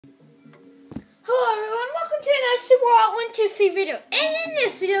welcome to another Super Wild 123 video. And in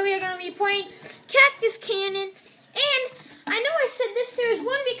this video, we are going to be playing Cactus Cannon. And I know I said this series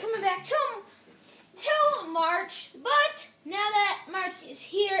wouldn't be coming back till March, but now that March is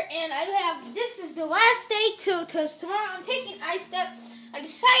here, and this is the last day because tomorrow I'm taking ice step. I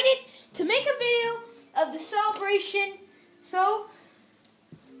decided to make a video of the celebration. So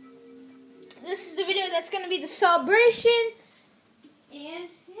this is the video that's going to be the celebration. And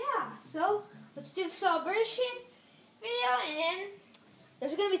yeah, so let's do the celebration video, and then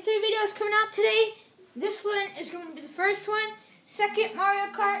there's going to be 3 videos coming out today. This one is going to be the first one, second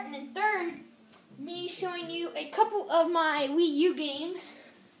Mario Kart, and then third, me showing you a couple of my Wii U games.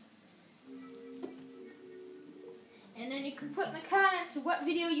 And then you can put in the comments what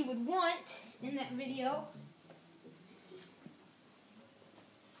video you would want in that video.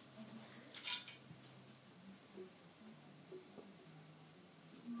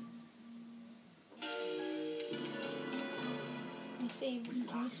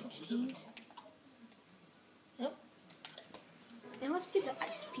 Can we switch teams? Nope. And let's be the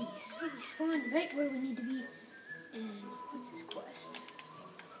ice piece. We spawned right where we need to be. And what's this quest?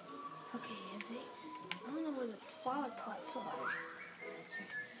 Okay, I don't know where the flower pots are. That's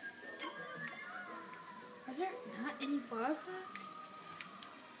right. Are there not any flower pots?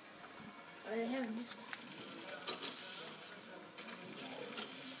 Or they haven't just...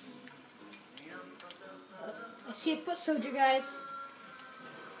 Oh, I see a foot soldier, guys.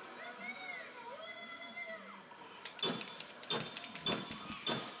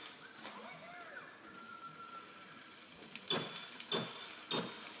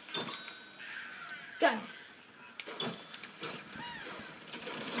 Gun.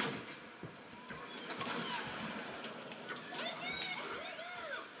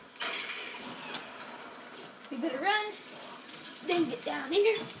 We better run, then get down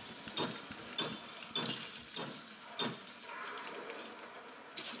here.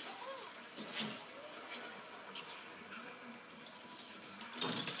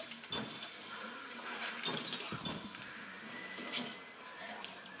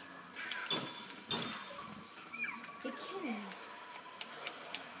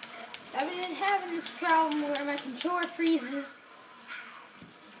 I've been having this problem where my controller freezes.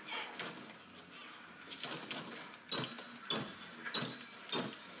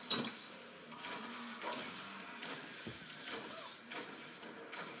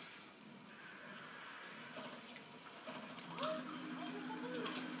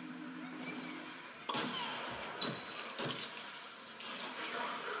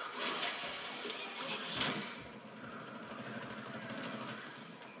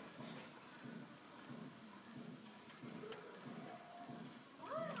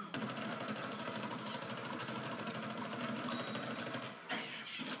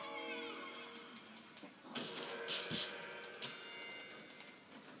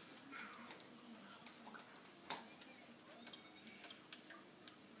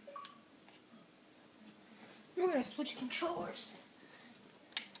 We're going to switch controllers.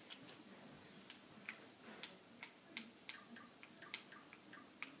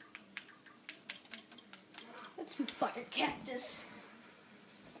 Let's do Fire Cactus.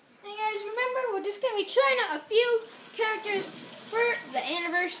 Hey guys, remember, we're just going to be trying out a few characters for the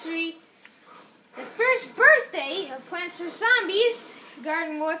anniversary. The first birthday of Plants vs. Zombies,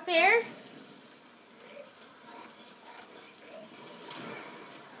 Garden Warfare.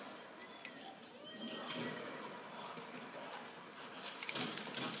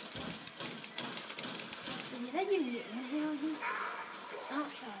 I didn't get one hit on him.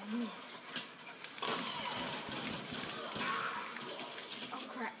 Outside, I missed. Oh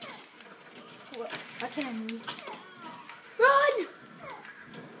crap. What? Why can't I move? Run!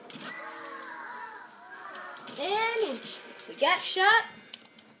 And we got shot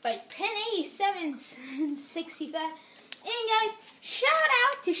by Pen 8765. And guys, shout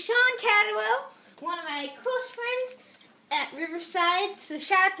out to Sean Cadwell, one of my close friends at Riverside. So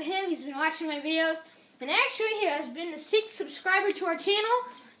shout out to him. He's been watching my videos. And actually, he has been the 6th subscriber to our channel.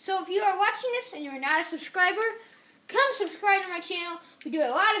 So if you are watching this and you're not a subscriber, come subscribe to my channel. We do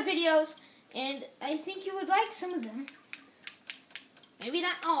a lot of videos, and I think you would like some of them. Maybe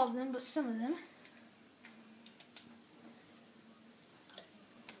not all of them, but some of them.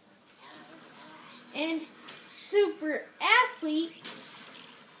 And Super Athlete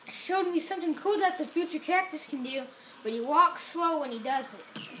showed me something cool that the Future Cactus can do, but he walks slow when he does it.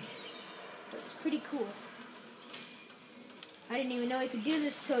 It's pretty cool. I didn't even know I could do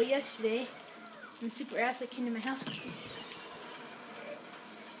this till yesterday when Super Athlete came to my house.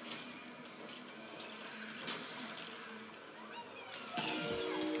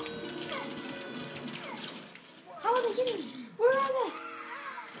 on, get in. Where are they?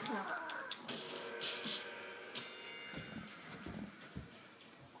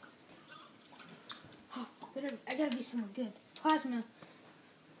 Oh, I gotta be somewhere good. Plasma.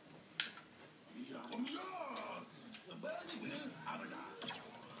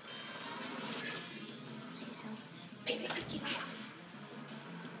 See some. Maybe I could get it.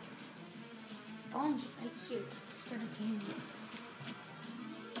 Bombs right here started to move.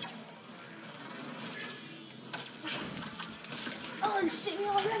 Oh, they're sitting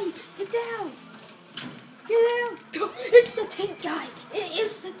already. Get down. Get down. It's the tank guy. It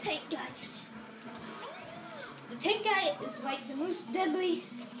is the tank guy. The tank guy is like the most deadly.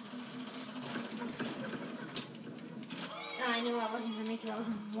 Oh, I knew I wasn't going to make it. I was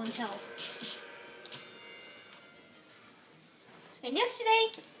in 1 health. And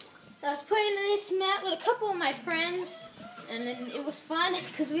yesterday, I was playing this map with a couple of my friends. And then it was fun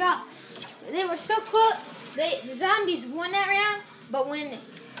because they were so close. The zombies won that round. But when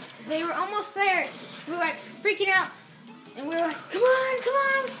they were almost there, we were like freaking out. And we were like, come on, come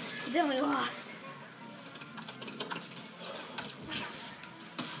on. And then we lost.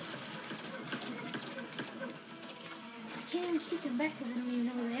 I can't even keep them back because I don't even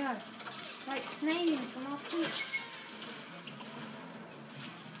know where they are. Like sniping from all places.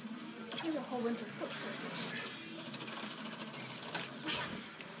 There's a whole bunch of foot soldiers.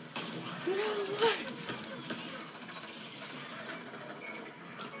 You know what?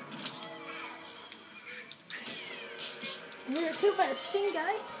 We were killed by the same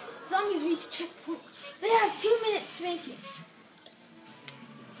guy. Zombies reach checkpoint. They have 2 minutes to make it.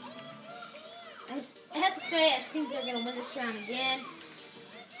 I have to say, I think they're going to win this round again.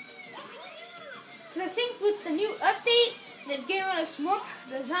 Because I think with the new update, they've given us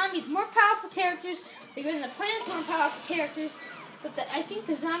the zombies more powerful characters. They've given the plants more powerful characters. But I think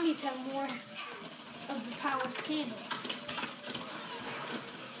the zombies have more of the powers to handle.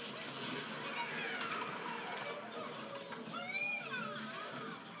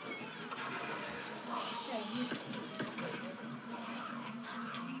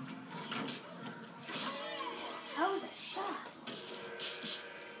 How was that shot?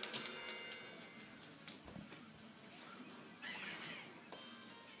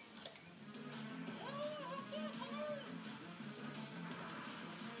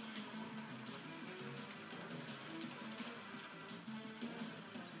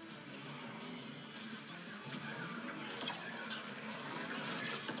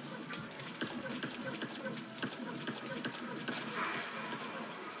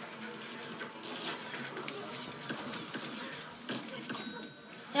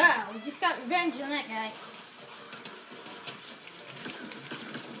 Yeah, we just got revenge on that guy.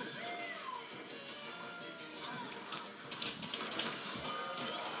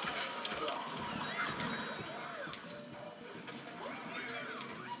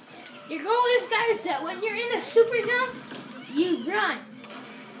 Your goal is, guys, that when you're in a super jump, you run.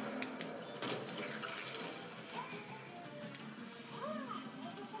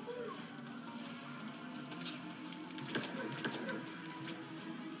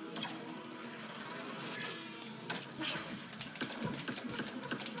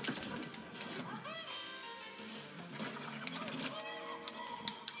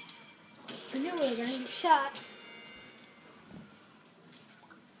 I knew we were going to get shot.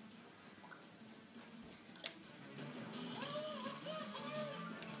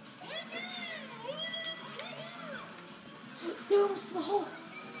 They're almost to the hole.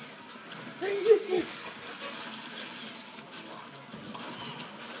 Better use this.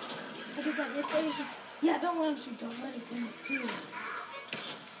 I did not miss anything. Yeah, don't let him to. Don't let him to.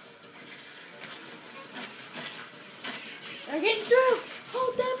 They're getting through.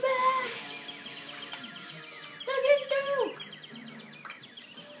 Hold them back. They're getting through.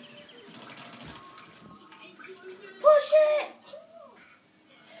 Push it.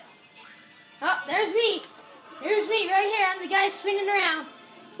 Oh, there's me. There's me right here. I'm the guy spinning around.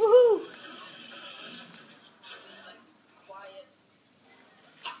 Woohoo!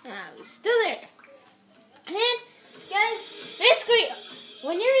 We're still there. And, guys, basically,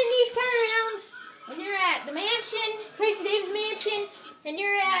 when you're in these kind of rounds, when you're at the mansion, Crazy Dave's mansion, and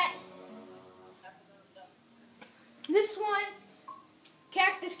you're at this one,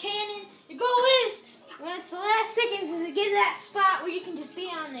 Cactus Canyon, your goal is, when it's the last seconds, is to get that spot where you can just be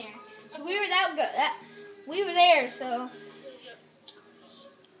on there. So we were there, so.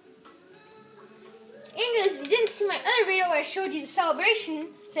 And guys, if you didn't see my other video where I showed you the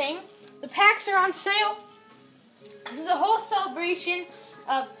celebration thing, the packs are on sale. This is a whole celebration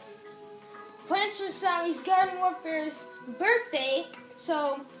of Plants vs. Zombies Garden Warfare's birthday,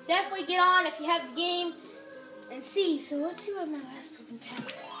 so definitely get on if you have the game. and see. So let's see what my last open pack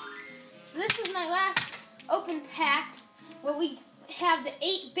is. So this was my last open pack where we have the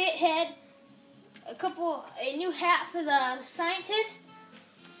 8-bit head, a new hat for the scientist,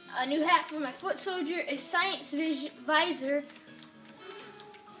 a new hat for my foot soldier, a science visor.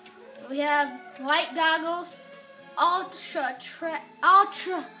 We have light goggles, ultra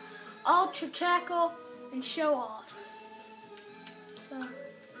tackle, and show off. So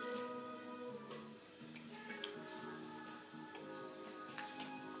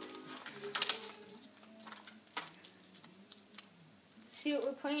see what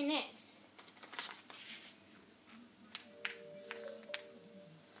we're playing next.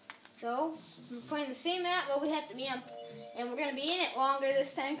 So we're playing the same map, but we have to be on, and we're gonna be in it longer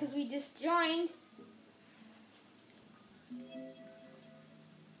this time because we just joined.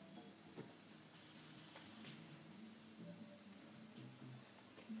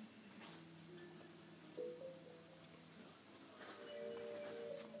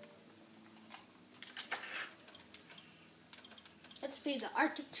 Let's be the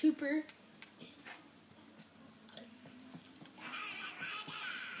Arctic Trooper.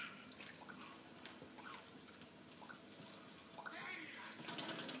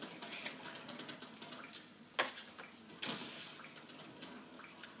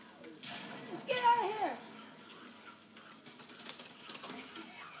 Let's get out of here.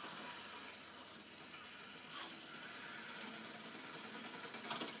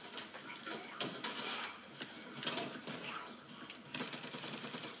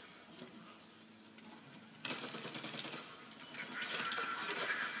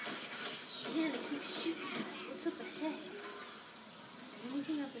 Man, they keep shooting at us. What's up ahead? Is there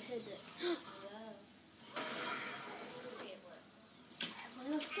anything up ahead that... One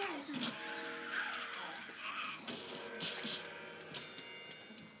of those guys on it.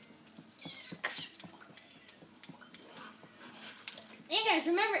 And guys,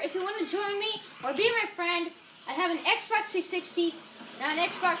 remember, if you want to join me or be my friend, I have an Xbox 360, not an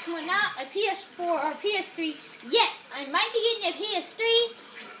Xbox One, not a PS4 or PS3 yet. I might be getting a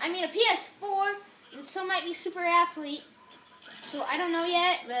a PS4, and so might be Super Athlete. So I don't know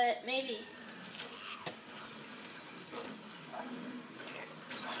yet, but maybe.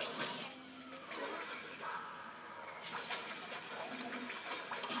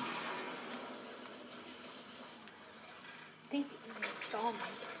 I think they saw me.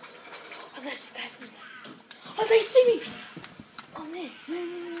 Oh, there's the guy from there. Oh, they see me! Oh, man.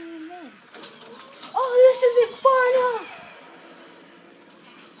 Oh, this isn't far enough!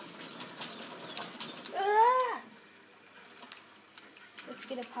 Ah! Let's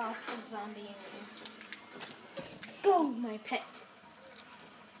get a powerful zombie in here. Go, my pet.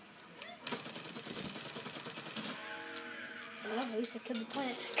 Well, at least I killed the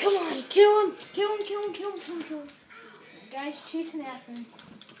planet. Come on, kill him! Kill him! The guy's chasing after him.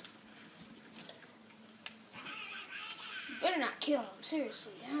 You better not kill him,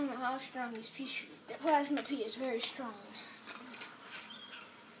 seriously. I don't know how strong these P shoot. The plasma P is very strong.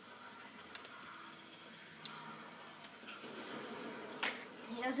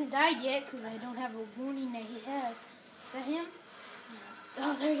 He hasn't died yet because I don't have a warning that he has. Is that him?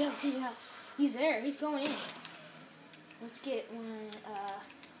 Oh, there he goes. He's there. He's going in. Let's get one.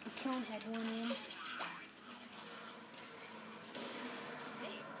 The cone had one in.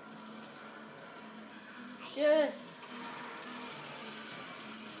 Just.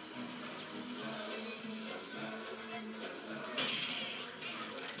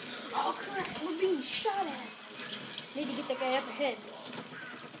 Oh crap! We're being shot at. Need to get that guy up ahead.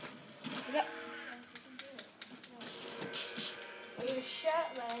 Get up. We were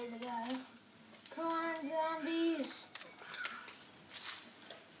shot by the guy. Come on, zombies.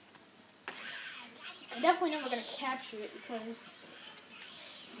 I'm definitely never gonna capture it because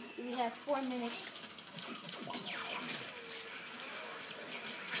we have 4 minutes.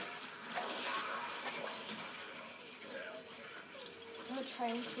 I'm gonna try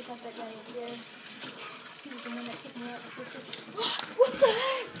and take out that guy up there. He was the one that took me out before. What the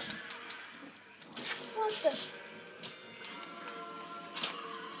heck? What the?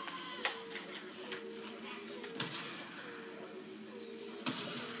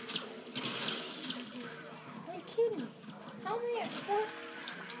 Are you kidding me? How many at 4?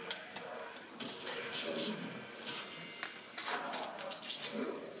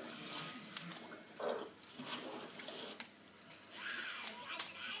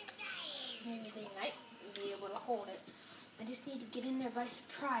 Maybe they might be able to hold it. I just need to get in there by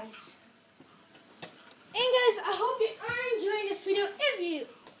surprise. And guys, I hope you are enjoying this video.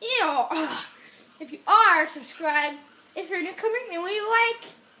 If you are, subscribe. If you're a newcomer and what you like,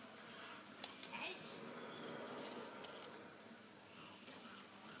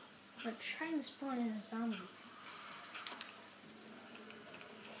 I'm trying to spawn in a zombie.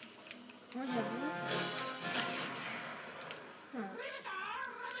 I only have one.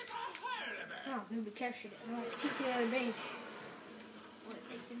 Oh, good, we captured it. Now let's get to the other base. What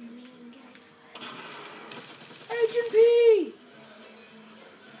is the remaining guys left? Agent P!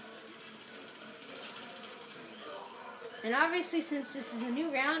 And obviously, since this is a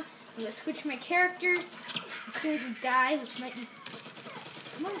new round, I'm going to switch my character as soon as we die, which might be...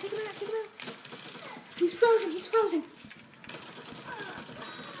 Come on, take him out, take him out. He's frozen, he's frozen.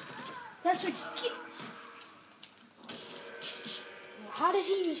 That's what you get. Well, how did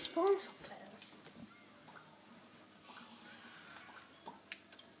he respawn so fast?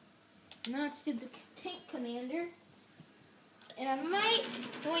 Now let's do the tank commander. And I might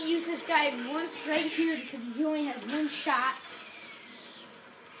want to use this guy once right here because he only has one shot.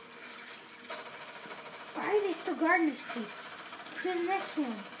 Why are they still guarding this place? Let's do the next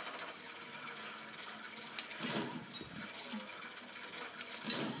one.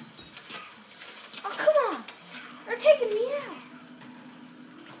 Oh, come on! They're taking me out.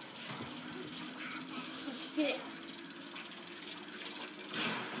 Let's get...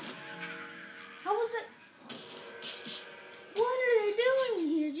 How was it? What are they doing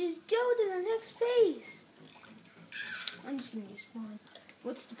here? Just go to the next base. I'm just gonna respawn.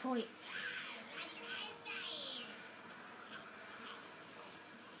 What's the point?